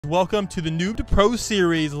welcome to the Noob to Pro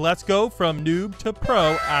series. Let's go from Noob to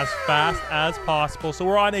Pro as fast as possible. So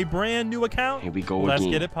we're on a brand new account. Here we go Let's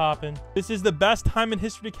again. get it popping. This is the best time in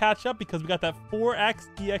history to catch up because we got that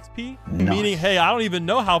 4x EXP. Nice. Meaning, hey, I don't even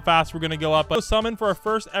know how fast we're going to go up. But summon for our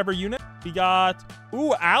first ever unit. We got,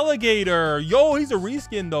 ooh, Alligator. Yo, he's a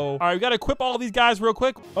reskin though. All right, we got to equip all these guys real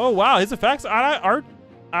quick. Oh, wow. His effects aren't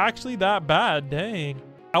actually that bad. Dang.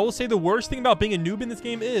 I will say the worst thing about being a noob in this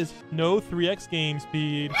game is no 3x game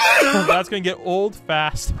speed. That's going to get old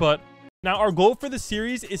fast. But now our goal for the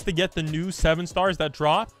series is to get the new 7 stars that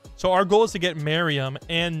drop. So our goal is to get Miriam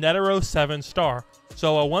and Netero 7-star.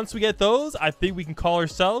 So once we get those, I think we can call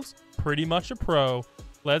ourselves pretty much a pro.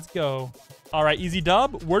 Let's go. All right, easy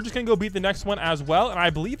dub. We're just going to go beat the next one as well. And I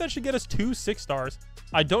believe that should get us 2 6-stars.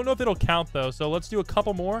 I don't know if it'll count though. So let's do a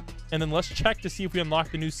couple more. And then let's check to see if we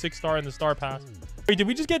unlock the new 6-star in the star pass. Wait, did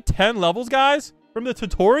we just get 10 levels, guys? From the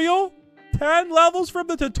tutorial? 10 levels from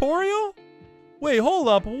the tutorial? Wait, hold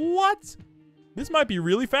up. What? This might be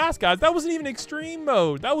really fast, guys. That wasn't even extreme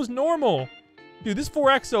mode. That was normal. Dude, this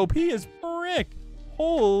 4x OP is frick.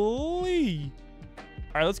 Holy.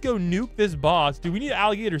 All right, let's go nuke this boss. Dude, we need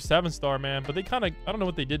Alligator 7-star, man. But they kind of, I don't know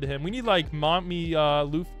what they did to him. We need like mommy,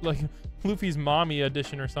 Luffy's mommy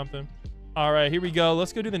edition or something. All right, here we go.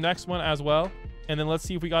 Let's go do the next one as well. And then let's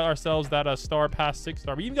see if we got ourselves that star past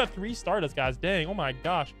 6-star. We even got 3 stardust, guys. Dang. Oh my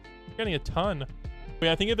gosh. We're getting a ton.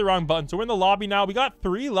 Wait, I think I hit the wrong button. So we're in the lobby now. We got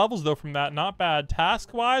 3 levels though from that. Not bad.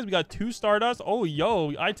 Task wise, we got 2 stardust. Oh,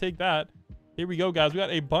 yo, I take that. Here we go, guys. We got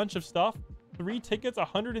a bunch of stuff. 3 tickets,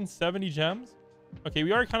 170 gems. Okay,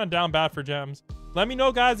 we are kind of down bad for gems. Let me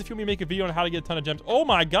know, guys, if you want me to make a video on how to get a ton of gems. Oh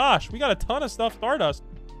my gosh, we got a ton of stuff stardust.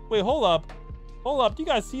 Wait, hold up. Hold up. Do you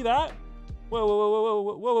guys see that?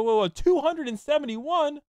 Whoa,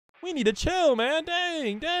 271. We need to chill, man.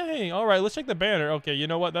 Dang. All right, let's check the banner. Okay, you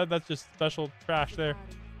know what? That's just special trash there.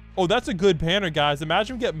 Oh, that's a good banner, guys.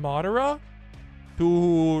 Imagine we get Madara,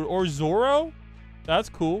 dude, or Zoro. That's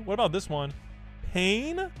cool. What about this one?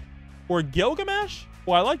 Pain or Gilgamesh?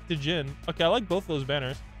 Oh, I like the Jin. Okay, I like both those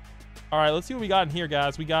banners. All right, let's see what we got in here,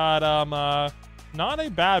 guys. We got not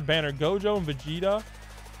a bad banner. Gojo and Vegeta.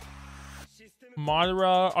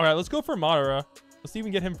 Madara. All right, let's go for Madara. Let's see if we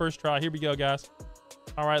can get him first try. Here we go, guys.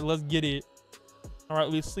 All right, let's get it. All right,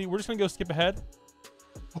 let's see. We're just gonna go skip ahead.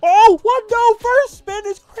 Oh, what? No, first spin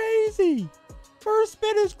is crazy. First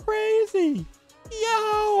spin is crazy.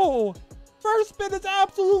 Yo, first spin is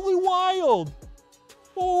absolutely wild.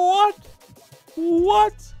 What? We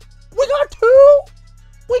got 2.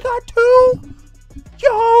 Yo.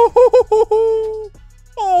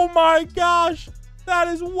 Oh my gosh. That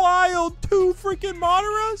is wild. 2 freaking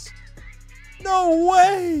Madaras? No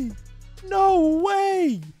way. Oh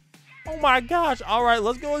my gosh. All right,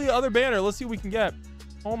 let's go to the other banner. Let's see what we can get.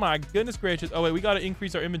 Oh my goodness gracious. Oh wait, we got to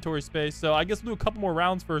increase our inventory space. So I guess we'll do a couple more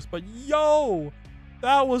rounds first. But yo,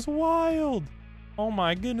 that was wild. Oh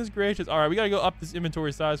my goodness gracious. All right, we got to go up this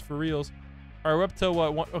inventory size for reals. All right, we're up to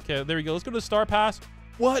what? One, okay, there we go. Let's go to the star pass.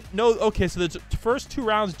 What? No. Okay, so the first 2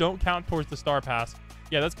 rounds don't count towards the star pass.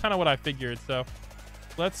 Yeah, that's kind of what I figured. So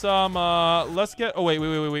let's get, oh wait,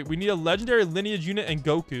 we need a legendary lineage unit and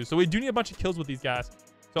Goku. So we do need a bunch of kills with these guys.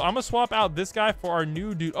 So I'm gonna swap out this guy for our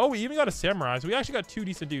new dude. Oh, we even got a samurai. So we actually got 2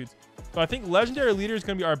 decent dudes. So I think legendary leader is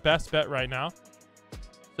gonna be our best bet right now.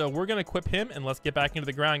 So we're gonna equip him and let's get back into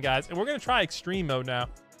the ground, guys. And we're gonna try extreme mode now.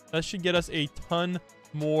 That should get us a ton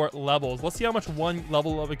more levels. Let's see how much 1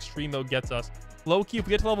 level of extreme mode gets us. Low-key, if we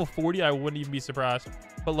get to level 40, I wouldn't even be surprised.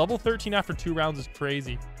 But level 13 after 2 rounds is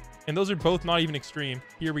crazy. And those are both not even extreme.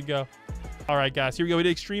 Here we go. All right, guys. Here we go. We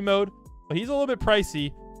did extreme mode. But he's a little bit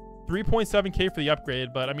pricey. 3.7k for the upgrade.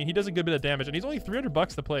 But, I mean, he does a good bit of damage. And he's only 300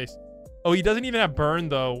 bucks to place. Oh, he doesn't even have burn,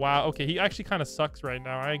 though. Wow. Okay, he actually kind of sucks right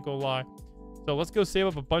now. I ain't gonna lie. So, let's go save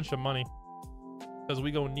up a bunch of money. Because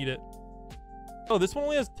we gonna need it. Oh, this one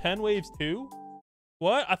only has 10 waves, too?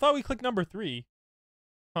 What? I thought we clicked number 3.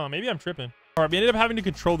 Huh, maybe I'm tripping. All right, we ended up having to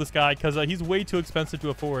control this guy because he's way too expensive to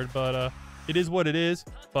afford. But, it is what it is,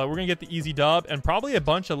 but we're gonna get the easy dub and probably a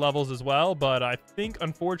bunch of levels as well. But I think,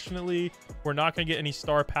 unfortunately, we're not gonna get any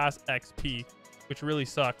star pass XP, which really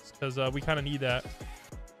sucks because we kind of need that.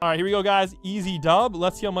 All right, here we go, guys. Easy dub.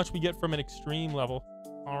 Let's see how much we get from an extreme level.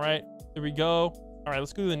 All right, here we go. All right,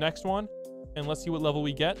 let's go to the next one and let's see what level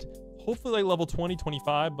we get. Hopefully like level 20,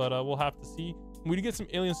 25, but we'll have to see. We do get some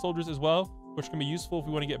alien soldiers as well, which can be useful if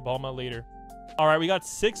we want to get Bulma later. All right, we got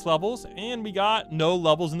 6 levels and we got no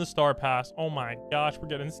levels in the star pass. Oh my gosh, we're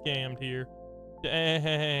getting scammed here.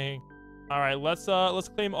 Dang. All right, let's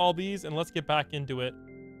claim all these and let's get back into it.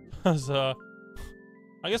 Cause I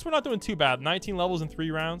guess we're not doing too bad. 19 levels in 3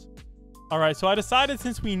 rounds. All right, so I decided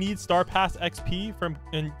since we need Star Pass XP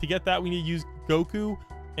and to get that, we need to use Goku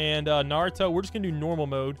and Naruto. We're just gonna do normal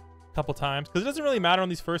mode a couple times because it doesn't really matter on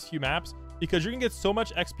these first few maps because you're gonna get so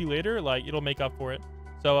much XP later, like it'll make up for it.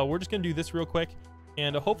 So we're just gonna do this real quick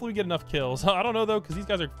and hopefully we get enough kills. I don't know though, because these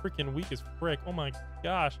guys are freaking weak as frick. Oh my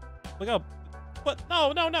gosh, look how. What?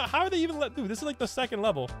 No. How are they even let through? This is like the second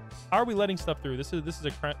level. How are we letting stuff through? This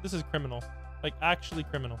is criminal, like actually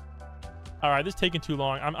criminal. All right, this is taking too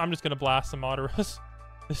long. I'm just gonna blast some Madaras.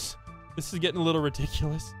 This is getting a little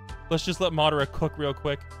ridiculous. Let's just let Madara cook real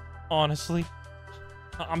quick. Honestly,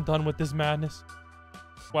 I'm done with this madness.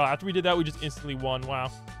 Wow, after we did that, we just instantly won. Wow,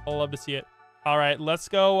 I'll love to see it. All right, let's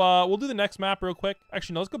go. We'll do the next map real quick.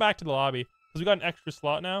 Actually, no, let's go back to the lobby because we got an extra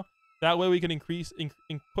slot now. That way we can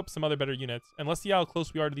equip some other better units. And let's see how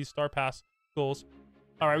close we are to these Star Pass goals.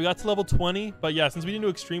 All right, we got to level 20. But yeah, since we didn't do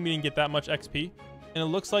Extreme, we didn't get that much XP. And it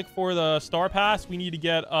looks like for the Star Pass, we need to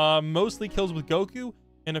get mostly kills with Goku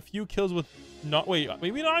and a few kills with... Wait,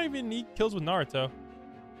 we don't even need kills with Naruto.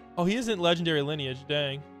 Oh, he isn't Legendary Lineage.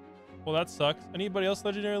 Dang. Well, that sucks. Anybody else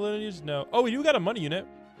Legendary Lineage? No. Oh, we do got a money unit.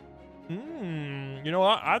 You know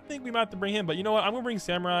what? I think we might have to bring him. But you know what? I'm going to bring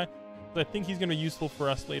Samurai. I think he's going to be useful for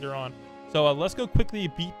us later on. So let's go quickly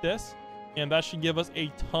beat this. And that should give us a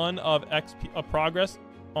ton of XP progress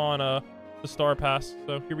on the Star Pass.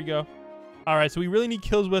 So here we go. All right, so we really need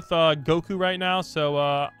kills with Goku right now. So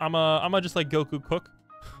I'm gonna just let Goku cook.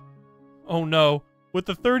 Oh no. With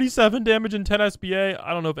the 37 damage and 10 SBA,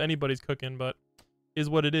 I don't know if anybody's cooking, but is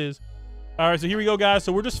what it is. All right, so here we go, guys.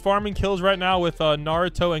 So we're just farming kills right now with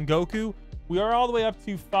Naruto and Goku. We are all the way up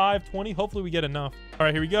to 520. Hopefully we get enough. All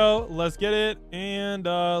right, here we go. Let's get it. And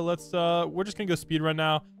we're just gonna go speed run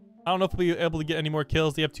now. I don't know if we'll be able to get any more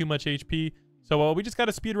kills. They have too much HP. So we just got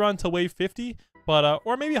to speed run to wave 50, but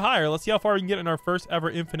or maybe higher. Let's see how far we can get in our first ever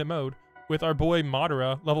infinite mode with our boy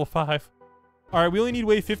Madara, level 5. All right, we only need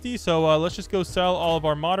wave 50, so let's just go sell all of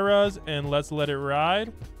our Madaras and let's let it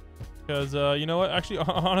ride. Because you know what? Actually,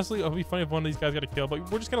 honestly, it'll be funny if one of these guys got a kill, but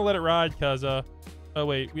we're just gonna let it ride because oh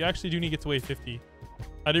wait, we actually do need to get to wave 50.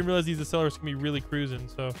 I didn't realize these accelerates can be really cruising,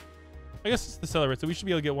 so I guess it's the accelerate, so we should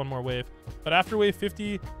be able to get one more wave. But after wave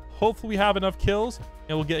 50, hopefully we have enough kills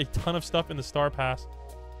and we'll get a ton of stuff in the Star Pass.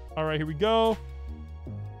 All right, here we go.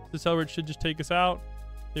 The accelerate should just take us out.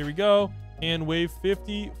 There we go. And wave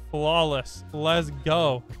 50, flawless. Let's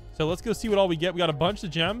go. So let's go see what all we get. We got a bunch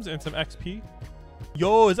of gems and some XP.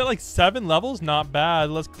 Yo, is that like 7 levels? Not bad.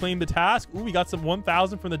 Let's claim the task. Ooh, we got some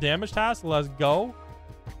 1,000 from the damage task. Let's go.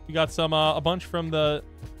 We got some a bunch from the...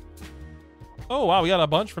 Oh, wow. We got a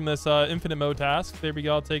bunch from this infinite mode task. There we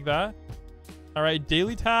go. I'll take that. All right.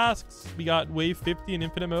 Daily tasks. We got wave 50 in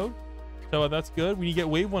infinite mode. So that's good. We need to get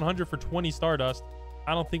wave 100 for 20 Stardust.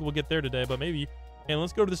 I don't think we'll get there today, but maybe. And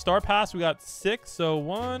let's go to the Star Pass. We got 6. So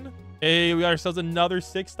 1. Hey, we got ourselves another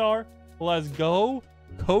 6-star. Let's go.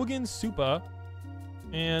 Kogan Supa.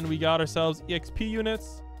 And we got ourselves EXP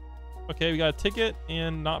units. Okay, we got a ticket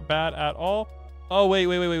and not bad at all. Oh, wait.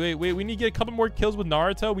 We need to get a couple more kills with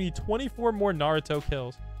Naruto. We need 24 more Naruto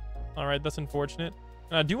kills. All right, that's unfortunate.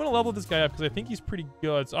 And I do want to level this guy up because I think he's pretty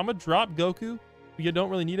good. So I'm going to drop Goku. We don't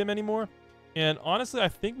really need him anymore. And honestly, I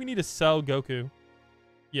think we need to sell Goku.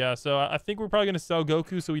 Yeah, so I think we're probably going to sell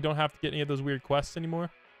Goku so we don't have to get any of those weird quests anymore.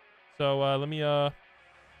 So let me, you know,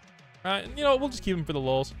 we'll just keep him for the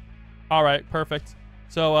lulz. All right, perfect.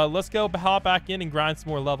 So let's go hop back in and grind some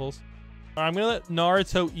more levels. All right, I'm going to let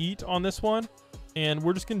Naruto eat on this one. And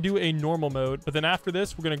we're just going to do a normal mode. But then after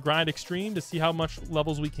this, we're going to grind extreme to see how much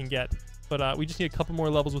levels we can get. But we just need a couple more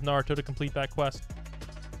levels with Naruto to complete that quest.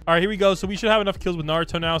 All right, here we go. So we should have enough kills with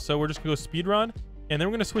Naruto now. So we're just going to go speed run. And then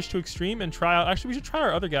we're going to switch to extreme and try out... Actually, we should try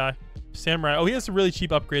our other guy, Samurai. Oh, he has a really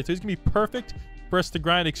cheap upgrade. So he's going to be perfect for us to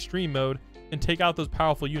grind extreme mode and take out those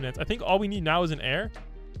powerful units. I think all we need now is an air.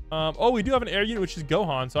 Oh, we do have an air unit, which is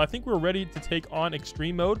Gohan. So I think we're ready to take on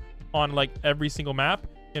extreme mode on like every single map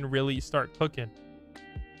and really start cooking.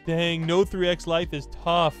 Dang, no 3x life is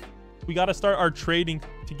tough. We got to start our trading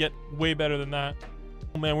to get way better than that.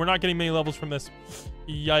 Oh man, we're not getting many levels from this.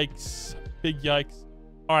 Yikes. Big yikes.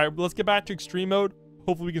 All right, let's get back to extreme mode.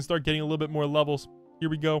 Hopefully we can start getting a little bit more levels. Here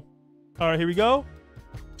we go. All right, here we go.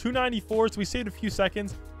 294, so we saved a few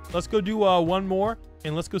seconds. Let's go do one more,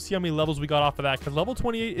 and let's go see how many levels we got off of that. Because level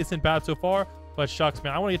 28 isn't bad so far, but shucks,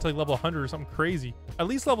 man. I want to get to like level 100 or something crazy. At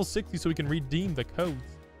least level 60 so we can redeem the codes.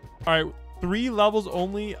 All right, 3 levels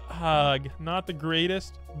only. Not the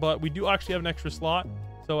greatest, but we do actually have an extra slot.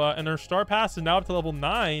 So, and our Star Pass is now up to level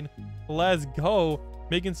 9. Let's go.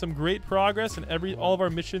 Making some great progress, and all of our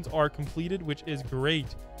missions are completed, which is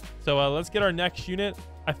great. So let's get our next unit.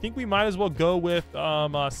 I think we might as well go with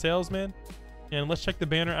Salesman. And let's check the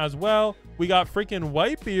banner as well. We got freaking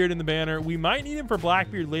Whitebeard in the banner. We might need him for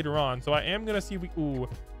Blackbeard later on. So I am going to see if we... Ooh,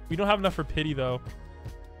 we don't have enough for Pity, though.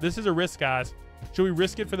 This is a risk, guys. Should we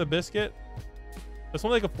risk it for the biscuit? That's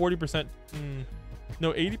only like a 40%.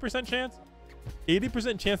 No, 80% chance?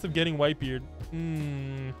 80% chance of getting Whitebeard.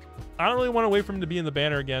 I don't really want to wait for him to be in the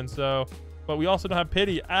banner again, so... But we also don't have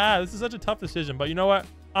Pity. This is such a tough decision. But you know what?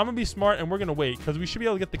 I'm going to be smart, and we're going to wait. Because we should be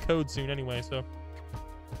able to get the code soon anyway, so...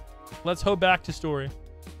 Let's hope back to story.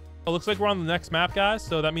 It looks like we're on the next map, guys.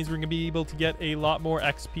 So that means we're going to be able to get a lot more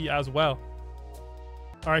XP as well.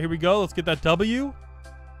 All right, here we go. Let's get that W.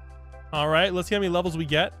 All right, let's see how many levels we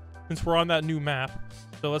get since we're on that new map.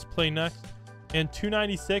 So let's play next. And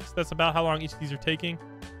 296, that's about how long each of these are taking.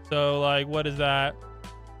 So like, what is that?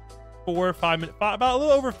 4 or 5 minutes, about a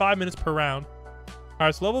little over 5 minutes per round. All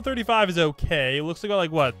right, so level 35 is okay. It looks like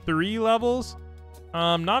like what, 3 levels?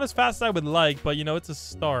 Not as fast as I would like, but you know, it's a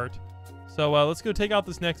start. So let's go take out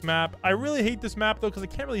this next map. I really hate this map though, because I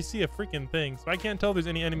can't really see a freaking thing. So I can't tell if there's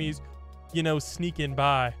any enemies, you know, sneaking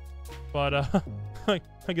by. But I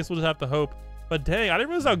guess we'll just have to hope. But dang, I didn't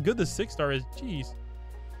realize how good the 6-star is. Jeez. This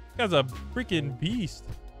guy's a freaking beast.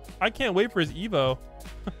 I can't wait for his Evo.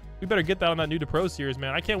 We better get that on that new to Pro series,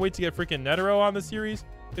 man. I can't wait to get freaking Netero on the series.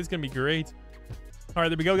 It's going to be great. All right,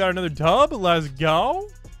 there we go. Got another dub. Let's go.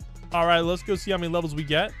 All right, let's go see how many levels we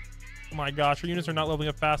get. Oh my gosh, our units are not leveling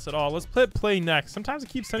up fast at all. Let's play next. Sometimes it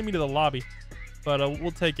keeps sending me to the lobby, but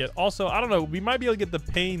we'll take it. Also, I don't know. We might be able to get the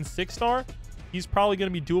Pain 6-star. He's probably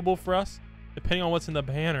going to be doable for us, depending on what's in the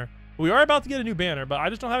banner. We are about to get a new banner, but I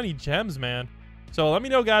just don't have any gems, man. So let me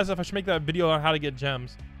know, guys, if I should make that video on how to get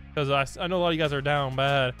gems, because I know a lot of you guys are down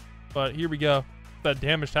bad. But here we go. That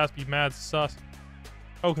damage has to be mad sus.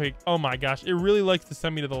 Okay. Oh my gosh. It really likes to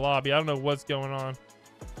send me to the lobby. I don't know what's going on.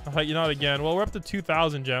 You know, again. Well, we're up to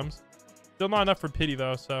 2,000 gems. Still not enough for Pity,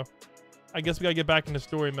 though. So I guess we got to get back into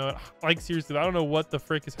story mode. Like, seriously, I don't know what the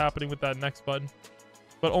frick is happening with that next button.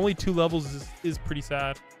 But only 2 levels is pretty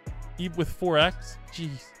sad. Even with 4x.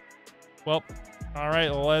 Jeez. Well, all right.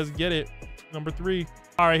 Let's get it. Number 3.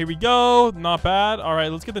 All right, here we go. Not bad. All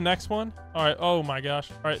right, let's get the next one. All right. Oh my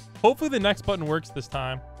gosh. All right. Hopefully the next button works this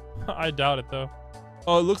time. I doubt it though.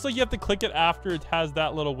 Oh, it looks like you have to click it after it has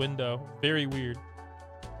that little window. Very weird.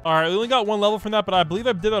 All right, we only got 1 level from that, but I believe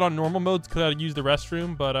I did that on normal modes because I used the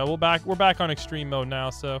restroom. But we're back on extreme mode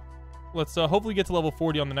now. So let's hopefully get to level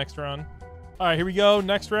 40 on the next round. All right, here we go.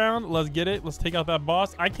 Next round. Let's get it. Let's take out that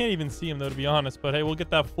boss. I can't even see him though, to be honest. But hey, we'll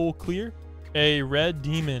get that full clear. A red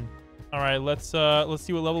demon. All right, let's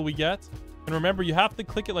see what level we get. And remember, you have to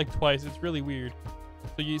click it like twice. It's really weird.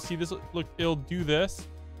 So you see this, look, it'll do this,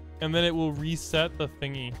 and then it will reset the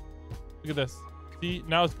thingy. Look at this. See,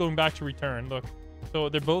 now it's going back to return. Look. So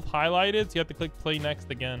they're both highlighted, so you have to click play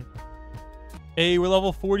next again. Hey, we're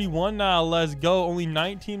level 41 now. Let's go. Only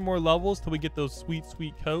 19 more levels till we get those sweet,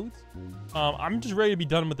 sweet codes. I'm just ready to be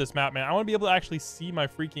done with this map, man. I want to be able to actually see my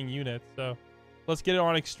freaking units. So let's get it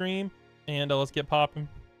on extreme, and let's get popping.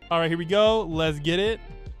 All right, here we go. Let's get it.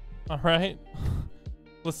 All right.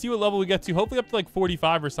 Let's see what level we get to. Hopefully up to like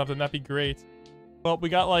 45 or something. That'd be great. Well, we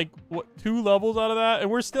got like, what, 2 levels out of that?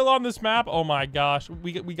 And we're still on this map. Oh my gosh.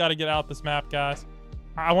 We got to get out this map, guys.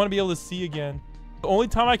 I want to be able to see again. The only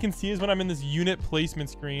time I can see is when I'm in this unit placement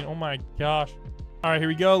screen. Oh my gosh. All right, here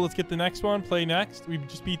we go. Let's get the next one. Play next. We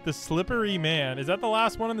just beat the Slippery Man. Is that the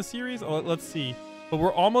last one in the series? Oh, let's see. But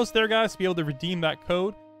we're almost there, guys, to be able to redeem that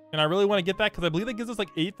code. And I really want to get that because I believe that gives us like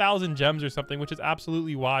 8,000 gems or something, which is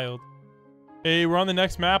absolutely wild. Hey, we're on the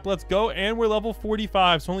next map. Let's go. And we're level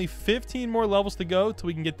 45. So only 15 more levels to go till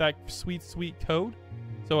we can get that sweet, sweet code.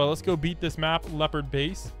 So let's go beat this map, Leopard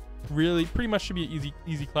Base. Really, pretty much should be an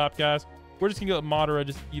easy clap, guys. We're just going to get MADARA,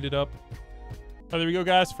 just eat it up. Oh, there we go,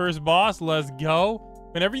 guys. First boss. Let's go.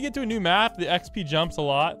 Whenever you get to a new map, the XP jumps a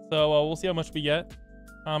lot. So we'll see how much we get.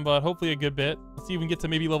 But hopefully a good bit. Let's see if we can get to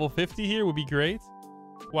maybe level 50 here. Would be great.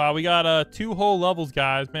 Wow, we got 2 whole levels,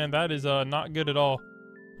 guys. Man, that is not good at all.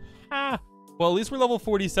 Well, at least we're level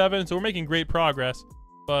 47, so we're making great progress.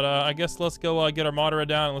 But I guess let's go get our MADARA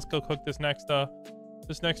down and let's go cook this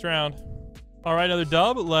next round. All right, another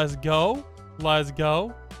dub. Let's go. Let's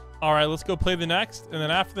go. All right, let's go play the next. And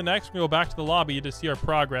then after the next, we're going to go back to the lobby to see our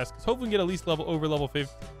progress. Because hopefully we can get at least over level 50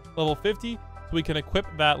 so we can equip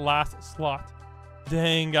that last slot.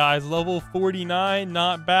 Dang, guys, level 49,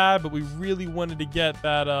 not bad, but we really wanted to get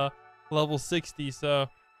that level 60, so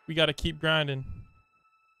we got to keep grinding.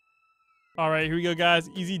 All right, here we go, guys.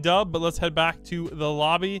 Easy dub, but let's head back to the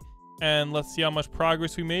lobby, and let's see how much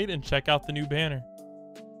progress we made and check out the new banner.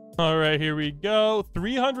 All right, here we go.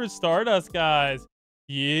 300 Stardust, guys.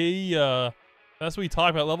 Yeah. That's what we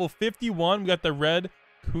talked about. Level 51, we got the red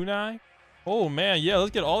kunai. Oh man, yeah,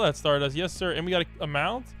 let's get all that Stardust. Yes, sir. And we got a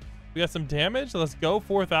mount. We got some damage. Let's go.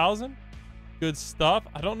 4,000. Good stuff.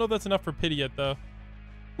 I don't know if that's enough for pity yet, though.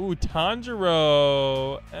 Ooh,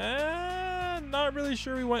 Tanjiro. Not really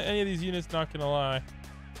sure we want any of these units, not gonna lie.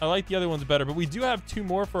 I like the other ones better, but we do have 2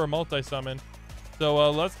 more for a multi-summon. So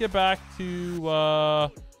let's get back to...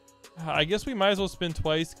 I guess we might as well spin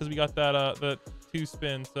twice because we got that the 2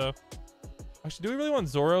 spins. So actually, do we really want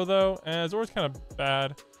Zoro, though? Zoro's kind of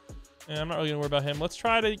bad. And I'm not really gonna worry about him. Let's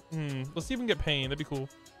try to... let's see if we can get Pain. That'd be cool.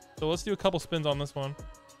 So let's do a couple spins on this one.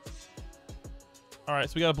 All right,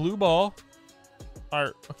 so we got a blue ball. All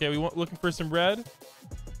right, okay, we want looking for some red.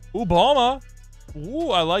 Ooh, Balma.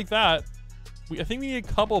 Ooh, I like that. I think we need a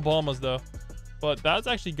couple Balmas, though. But that's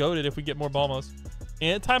actually goated if we get more Balmas.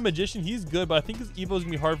 Anti-Magician, he's good, but I think his Evo is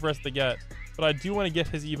gonna be hard for us to get. But I do want to get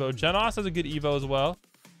his Evo. Genos has a good Evo as well.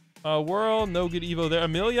 Whirl, no good Evo there.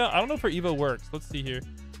 Amelia, I don't know if her Evo works. Let's see here.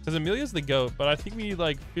 Because Amelia's the GOAT, but I think we need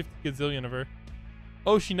like 50 gazillion of her.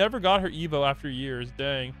 Oh, she never got her Evo after years.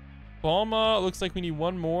 Dang. Balma, looks like we need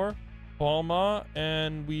 1 more. Balma,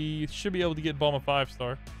 and we should be able to get Balma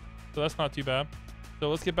 5-star. So that's not too bad. So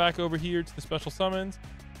let's get back over here to the special summons.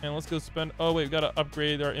 And let's go spend... Oh, wait, we got to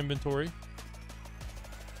upgrade our inventory.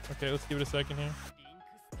 Okay, let's give it a second here.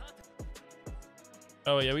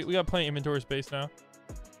 Oh, yeah, we got plenty of inventory space now.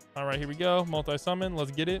 All right, here we go. Multi-summon. Let's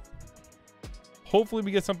get it. Hopefully,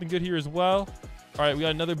 we get something good here as well. All right, we got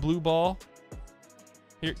another blue ball.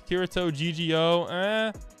 Here, Kirito, GGO.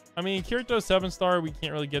 I mean, Kirito 7-star. We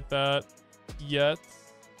can't really get that yet.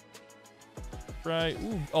 Right.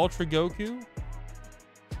 Ooh, Ultra Goku.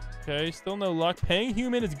 Okay, still no luck. Pain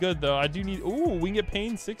Human is good, though. I do need... Ooh, we can get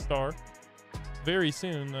Pain 6-star very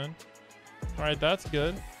soon, then. All right, that's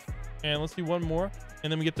good. And let's do 1 more.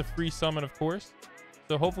 And then we get the free summon, of course.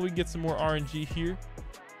 So hopefully we can get some more RNG here.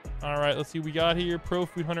 All right, let's see what we got here. Pro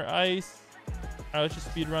Food Hunter Ice. All right, let's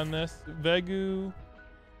just speed run this. Vegu.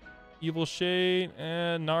 Evil Shade.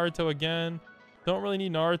 And Naruto again. Don't really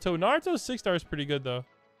need Naruto. Naruto 6-star is pretty good, though.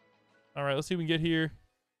 All right, let's see what we can get here.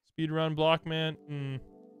 Speed run, Blockman.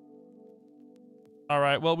 All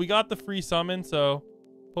right, well, we got the free summon, so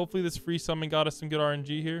hopefully this free summon got us some good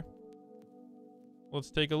RNG here.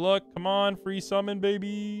 Let's take a look. Come on, free summon,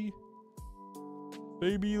 baby.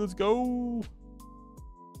 Baby, let's go.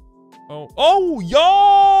 Oh,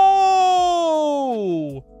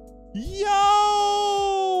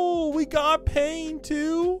 yo, we got Pain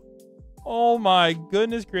too. Oh my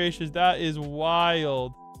goodness gracious, that is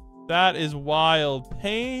wild. That is wild.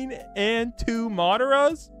 Pain and 2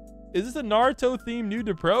 Madaras. Is this a Naruto themed new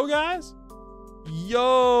to pro, guys?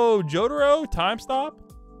 Yo, Jotaro, time stop.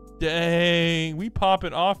 Dang, we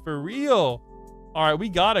popping off for real. All right, we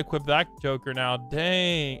gotta equip that Joker now.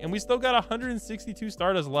 Dang, and we still got 162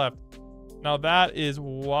 Stardust left. Now that is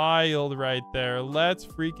wild right there. Let's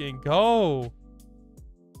freaking go.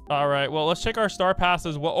 All right, well, let's check our star pass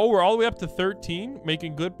as well. Oh, we're all the way up to 13,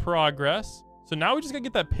 making good progress. So now we just gotta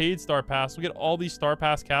get that paid star pass. We'll get all these star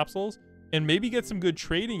pass capsules and maybe get some good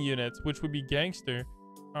trading units, which would be gangster.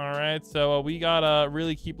 All right, so we gotta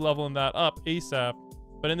really keep leveling that up ASAP.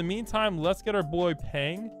 But in the meantime, let's get our boy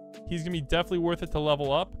Pang. He's gonna be definitely worth it to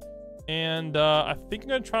level up. And I think I'm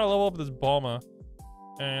gonna try to level up this Balma.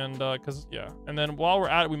 And because yeah, and then while we're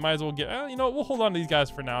at it, we might as well get you know, we'll hold on to these guys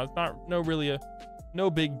for now. It's not no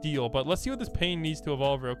big deal, but let's see what this Pain needs to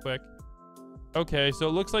evolve real quick. Okay, so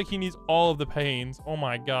it looks like he needs all of the Pains. Oh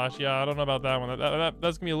my gosh, yeah, I don't know about that one.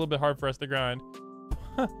 That's gonna be a little bit hard for us to grind.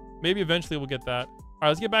 Maybe eventually we'll get that. All right,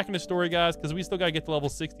 let's get back into story, guys, because we still gotta get to level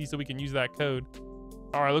 60 so we can use that code.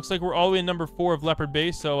 All right, looks like we're all the way in number 4 of Leopard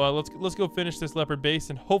Base, so let's go finish this Leopard Base,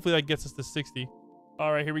 and hopefully that gets us to 60.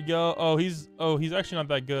 All right, here we go. Oh, he's actually not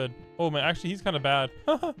that good. Oh man, actually he's kind of bad.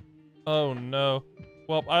 Oh no.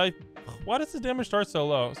 Well, why does his damage start so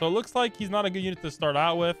low? So it looks like he's not a good unit to start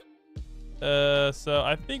out with. So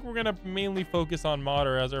I think we're gonna mainly focus on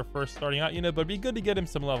Madara as our first starting out unit, but it'd be good to get him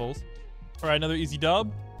some levels. All right, another easy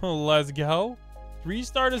dub. Let's go. 3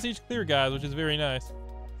 Stardust each clear, guys, which is very nice.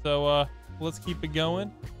 So let's keep it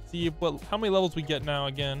going. See how many levels we get now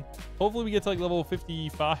again. Hopefully we get to like level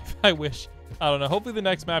 55. I wish. I don't know. Hopefully the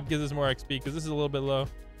next map gives us more XP because this is a little bit low.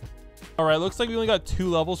 All right, looks like we only got 2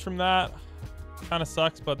 levels from that. Kind of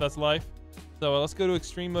sucks, but that's life. So let's go to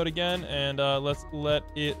extreme mode again and let's let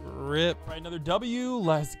it rip. All right, another W.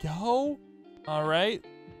 Let's go. All right,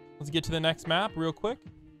 let's get to the next map real quick.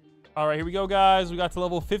 All right, here we go, guys. We got to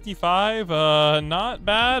level 55. Not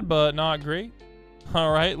bad, but not great.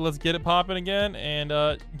 All right, let's get it popping again and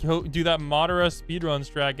go do that Madara speedrun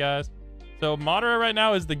strat, guys. So Madara right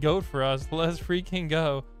now is the GOAT for us. Let's freaking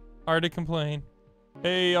go. Hard to complain.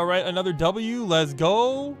 Hey, all right, another W. Let's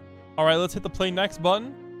go. All right, let's hit the play next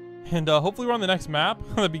button. And hopefully we're on the next map.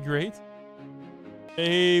 That'd be great.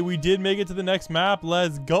 Hey, we did make it to the next map.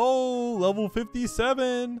 Let's go. Level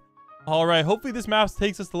 57. All right, hopefully this map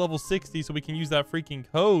takes us to level 60 so we can use that freaking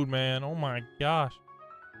code, man. Oh my gosh.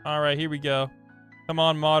 All right, here we go. Come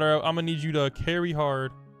on, MADARA. I'm gonna need you to carry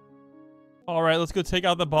hard. All right, let's go take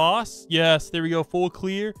out the boss. Yes, there we go. Full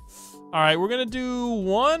clear. All right, we're gonna do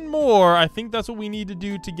one more. I think that's what we need to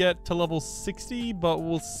do to get to level 60, but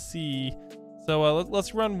we'll see. So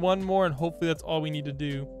let's run one more, and hopefully that's all we need to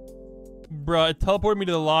do. Bruh, it teleported me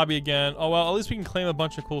to the lobby again. Oh, well, at least we can claim a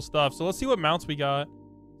bunch of cool stuff. So let's see what mounts we got.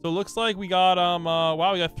 So it looks like we got,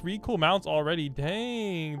 wow, we got 3 cool mounts already.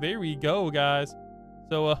 Dang, there we go, guys.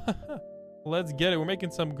 So let's get it. We're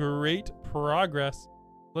making some great progress.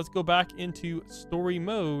 Let's go back into story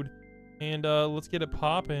mode, and let's get it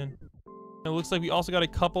popping. It looks like we also got a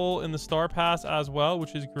couple in the star pass as well,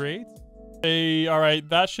 which is great. Hey, all right,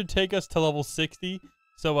 that should take us to level 60.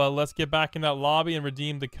 So let's get back in that lobby and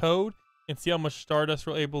redeem the code and see how much Stardust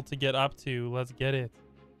we're able to get up to. Let's get it.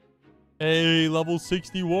 Hey, level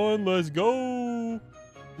 61, let's go.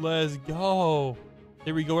 Let's go.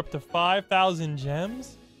 There we go, up to 5,000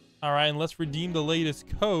 gems. All right, and let's redeem the latest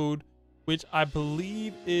code, which I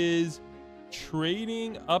believe is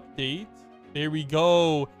trading update. There we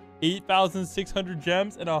go. 8,600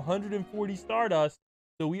 gems and 140 Stardust.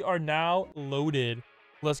 So we are now loaded.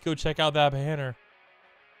 Let's go check out that banner.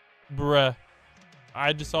 Bruh.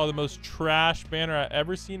 I just saw the most trash banner I've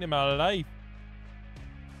ever seen in my life.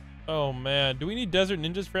 Oh, man. Do we need Desert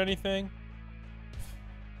Ninjas for anything?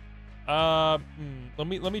 Let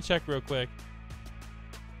me check real quick.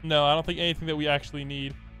 No, I don't think anything that we actually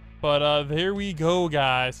need. But there we go,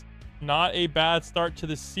 guys. Not a bad start to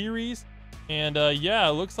the series. And yeah,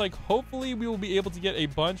 it looks like hopefully we will be able to get a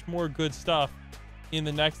bunch more good stuff in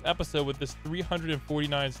the next episode with this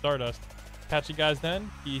 349 Stardust. Catch you guys then.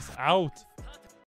 Peace out.